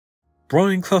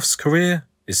Brian Clough's career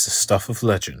is the stuff of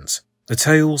legend. The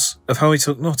tales of how he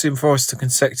took Nottingham Forest to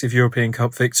consecutive European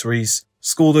Cup victories,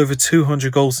 scored over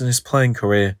 200 goals in his playing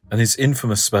career, and his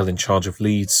infamous spell in charge of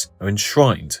Leeds are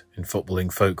enshrined in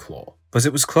footballing folklore. But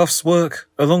it was Clough's work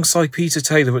alongside Peter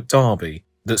Taylor at Derby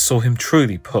that saw him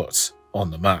truly put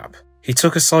on the map. He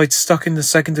took a side stuck in the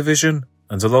second division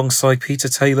and alongside Peter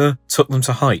Taylor took them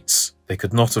to heights they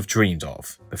could not have dreamed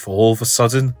of before all of a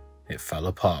sudden it fell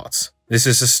apart. This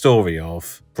is the story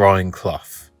of Brian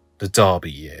Clough, the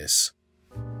Derby years.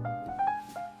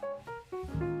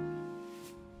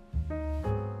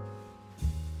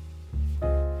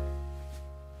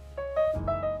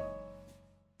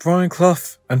 Brian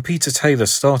Clough and Peter Taylor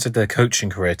started their coaching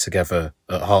career together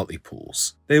at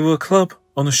Hartlepool's. They were a club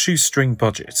on a shoestring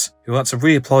budget who had to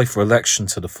reapply for election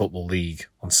to the Football League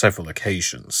on several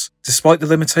occasions. Despite the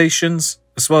limitations,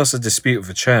 as well as a dispute with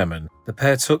the chairman, the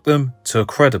pair took them to a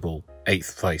credible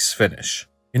 8th place finish.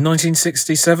 In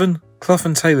 1967, Clough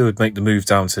and Taylor would make the move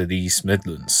down to the East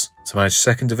Midlands to manage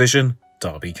 2nd Division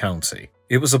Derby County.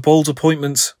 It was a bold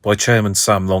appointment by Chairman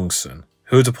Sam Longson,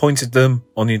 who had appointed them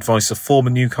on the advice of former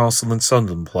Newcastle and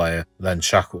Sunderland player Len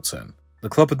Shackleton. The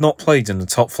club had not played in the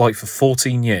top flight for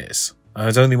 14 years and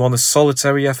had only won a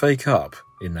solitary FA Cup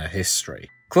in their history.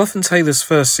 Clough and Taylor's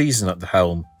first season at the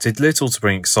helm did little to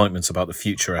bring excitement about the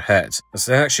future ahead, as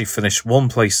they actually finished one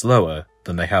place lower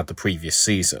than they had the previous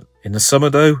season. In the summer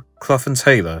though, Clough and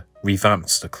Taylor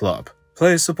revamped the club.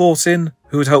 Players were brought in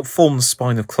who would help form the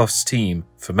spine of Clough's team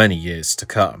for many years to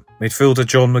come. Midfielder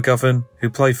John McGovern, who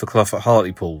played for Clough at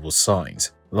Hartlepool, was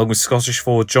signed, along with Scottish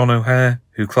forward John O'Hare,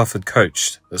 who Clough had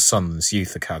coached at Sunderland's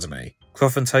youth academy.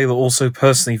 Clough and Taylor also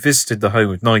personally visited the home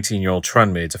of 19-year-old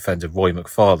Tranmere defender Roy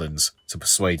McFarland to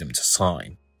persuade him to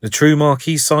sign. The true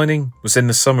marquee signing was in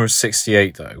the summer of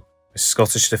 '68 though, with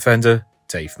Scottish defender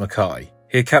Dave Mackay.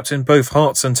 He had captained both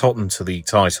Hearts and Tottenham to league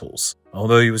titles.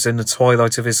 Although he was in the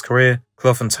twilight of his career,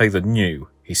 Clough and Taylor knew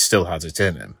he still had it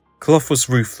in him. Clough was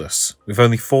ruthless, with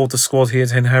only 4 of the squad he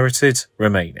had inherited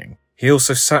remaining. He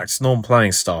also sacked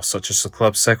non-playing staff such as the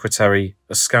club secretary,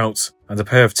 a scout, and a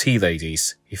pair of tea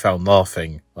ladies he found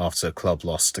laughing after the club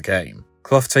lost a game.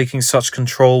 Clough taking such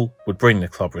control would bring the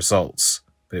club results,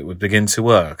 but it would begin to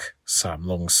irk Sam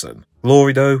Longson.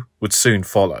 Glory, though, would soon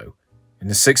follow. In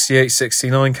the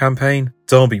 68-69 campaign,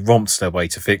 Derby romped their way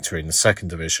to victory in the 2nd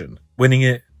Division, winning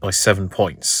it by 7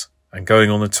 points, and going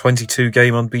on a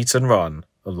 22-game unbeaten run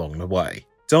along the way.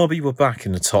 Derby were back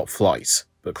in the top flight,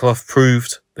 but Clough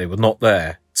proved they were not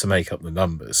there to make up the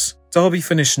numbers. Derby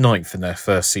finished 9th in their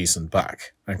first season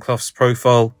back, and Clough's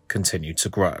profile continued to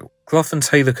grow. Clough and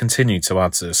Taylor continued to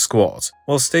add to the squad.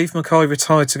 Whilst Dave Mackay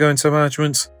retired to go into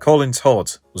management, Colin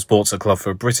Todd was bought to Clough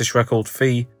for a British record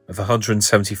fee of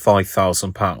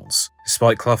 £175,000,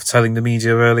 despite Clough telling the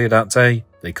media earlier that day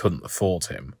they couldn't afford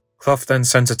him. Clough then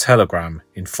sent a telegram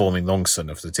informing Longson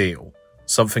of the deal,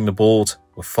 something the board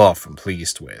were far from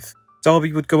pleased with.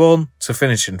 Derby would go on to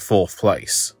finish in 4th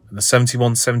place, and the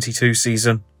 71-72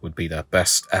 season would be their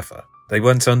best ever. They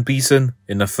went unbeaten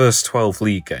in their first 12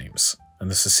 league games, and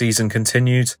as the season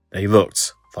continued, they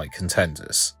looked like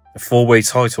contenders. The 4-way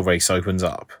title race opened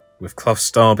up, with Clough's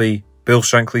Derby, Bill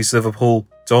Shankly's Liverpool,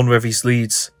 Don Revie's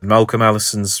Leeds, and Malcolm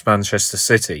Allison's Manchester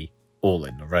City all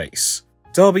in the race.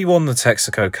 Derby won the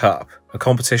Texaco Cup, a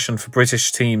competition for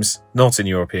British teams not in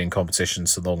European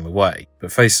competitions along the way,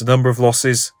 but faced a number of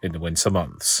losses in the winter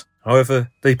months. However,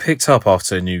 they picked up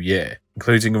after a new year,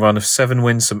 including a run of 7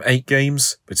 wins from 8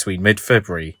 games between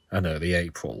mid-February and early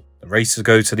April. The race would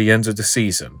go to the end of the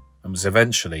season and was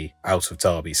eventually out of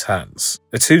Derby's hands.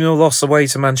 A 2-0 loss away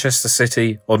to Manchester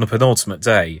City on the penultimate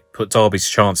day put Derby's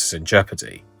chances in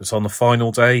jeopardy, but on the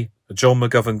final day, a John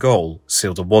McGovern goal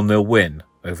sealed a 1-0 win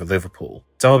over Liverpool.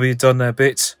 Derby had done their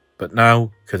bit, but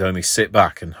now could only sit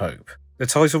back and hope. The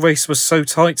title race was so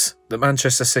tight that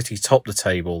Manchester City topped the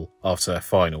table after their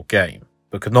final game,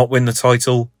 but could not win the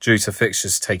title due to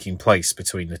fixtures taking place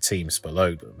between the teams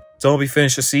below them. Derby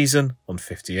finished the season on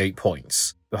 58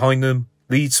 points. Behind them,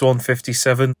 Leeds on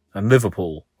 57 and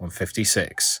Liverpool on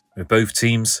 56, with both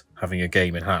teams having a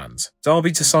game in hand.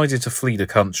 Derby decided to flee the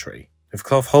country, with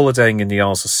Clough holidaying in the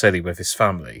Isles of Scilly with his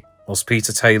family, whilst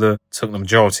Peter Taylor took the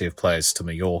majority of players to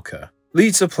Mallorca.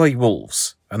 Leeds would play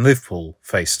Wolves, and Liverpool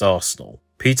faced Arsenal.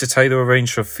 Peter Taylor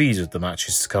arranged for a feed of the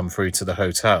matches to come through to the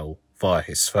hotel via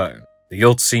his phone. The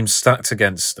odds seemed stacked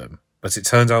against them, but it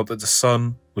turned out that the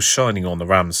sun was shining on the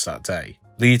Rams that day.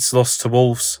 Leeds lost to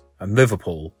Wolves, and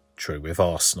Liverpool drew with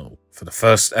Arsenal. For the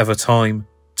first ever time,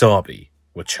 Derby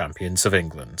were champions of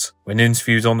England. When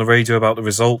interviewed on the radio about the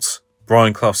results,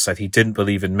 Brian Clough said he didn't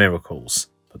believe in miracles,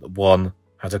 but that one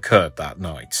had occurred that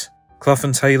night. Clough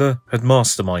and Taylor had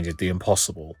masterminded the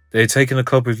impossible. They had taken a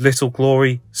club with little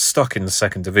glory, stuck in the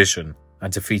second division,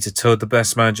 and defeated two of the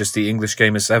best managers the English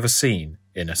game has ever seen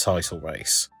in a title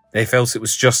race. They felt it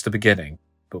was just the beginning,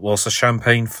 but whilst the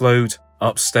champagne flowed,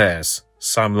 upstairs,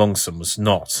 Sam Longson was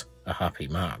not a happy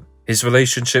man. His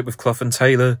relationship with Clough and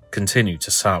Taylor continued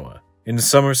to sour. In the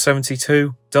summer of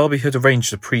 '72, Derby had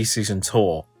arranged a pre-season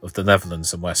tour of the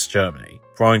Netherlands and West Germany.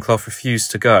 Brian Clough refused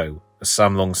to go, as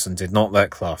Sam Longson did not let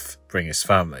Clough bring his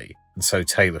family, and so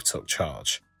Taylor took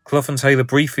charge. Clough and Taylor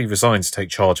briefly resigned to take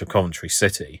charge of Coventry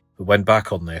City, but went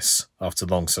back on this after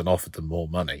Longson offered them more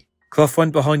money. Clough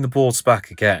went behind the board's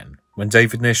back again when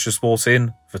David Nish was brought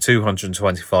in for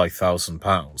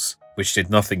 £225,000, which did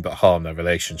nothing but harm their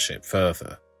relationship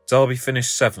further. Derby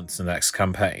finished 7th the next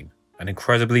campaign, and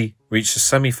incredibly reached the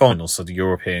semi-finals of the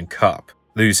European Cup,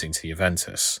 losing to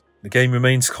Juventus. The game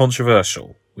remains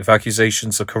controversial, with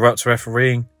accusations of corrupt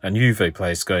refereeing and Juve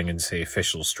players going into the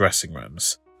officials' dressing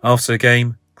rooms. After the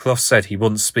game, Clough said he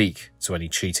wouldn't speak to any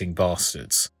cheating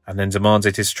bastards, and then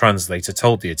demanded his translator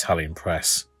told the Italian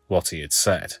press what he had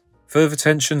said. Further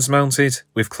tensions mounted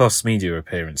with Clough's media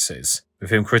appearances,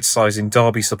 with him criticising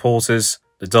Derby supporters,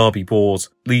 the Derby board,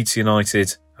 Leeds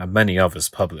United, and many others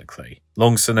publicly.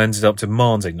 Longson ended up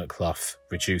demanding that Clough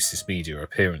reduce his media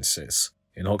appearances.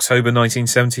 In October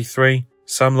 1973,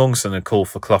 Sam Longson had called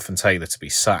for Clough and Taylor to be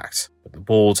sacked, but the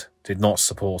board did not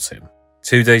support him.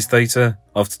 2 days later,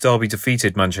 after Derby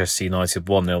defeated Manchester United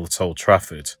 1-0 at Old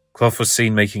Trafford, Clough was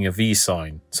seen making a V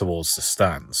sign towards the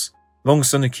stands.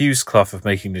 Longson accused Clough of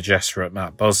making the gesture at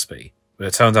Matt Busby, but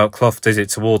it turned out Clough did it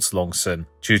towards Longson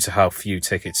due to how few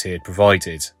tickets he had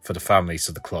provided for the families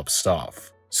of the club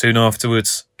staff. Soon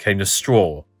afterwards came the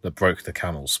straw that broke the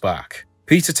camel's back.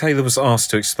 Peter Taylor was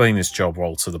asked to explain his job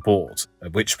role to the board,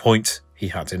 at which point he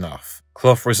had enough.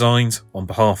 Clough resigned on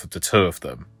behalf of the two of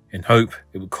them, in hope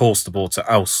it would cause the board to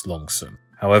oust Longson.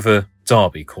 However,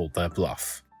 Derby called their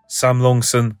bluff. Sam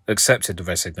Longson accepted the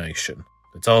resignation.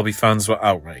 The Derby fans were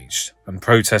outraged and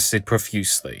protested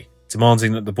profusely,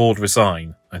 demanding that the board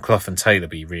resign and Clough and Taylor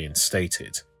be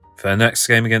reinstated. For their next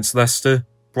game against Leicester,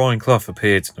 Brian Clough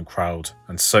appeared in the crowd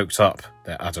and soaked up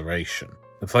their adoration.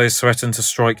 The players threatened to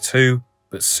strike too,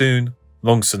 but soon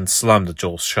Longson slammed the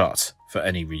door shut for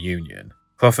any reunion.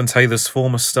 Clough and Taylor's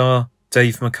former star,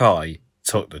 Dave Mackay,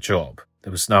 took the job.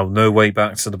 There was now no way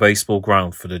back to the baseball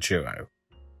ground for the duo.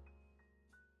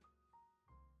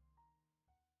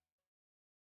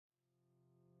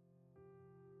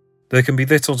 There can be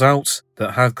little doubt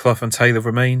that had Clough and Taylor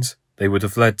remained, they would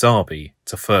have led Derby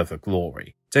to further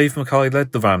glory. Dave Mackay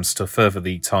led the Rams to a further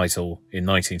league title in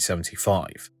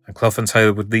 1975, and Clough and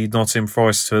Taylor would lead Nottingham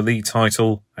Forest to a league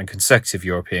title and consecutive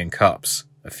European Cups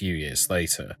a few years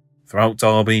later. Throughout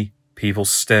Derby, people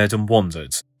stared and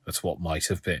wondered at what might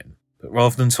have been. But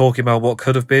rather than talking about what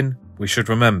could have been, we should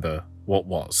remember what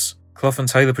was. Clough and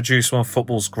Taylor produced one of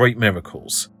football's great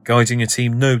miracles, guiding a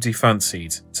team nobody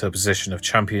fancied to a position of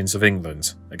champions of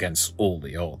England against all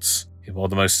the odds, in one of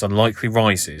the most unlikely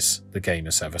rises the game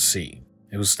has ever seen.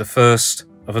 It was the first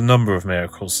of a number of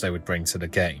miracles they would bring to the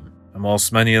game, and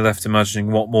whilst many are left imagining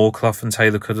what more Clough and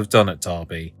Taylor could have done at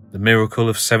Derby, the miracle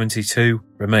of '72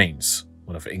 remains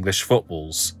one of English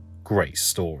football's great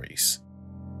stories.